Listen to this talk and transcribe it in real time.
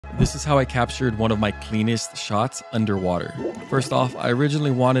This is how I captured one of my cleanest shots underwater. First off, I originally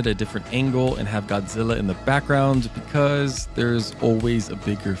wanted a different angle and have Godzilla in the background because there's always a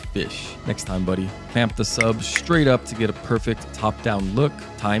bigger fish. Next time, buddy. Clamp the sub straight up to get a perfect top-down look.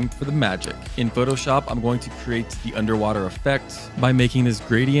 Time for the magic. In Photoshop, I'm going to create the underwater effect by making this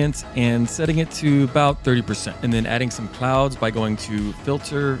gradient and setting it to about 30%. And then adding some clouds by going to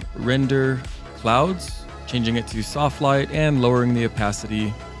Filter, Render, Clouds, changing it to soft light and lowering the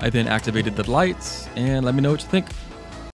opacity. I then activated the lights and let me know what you think.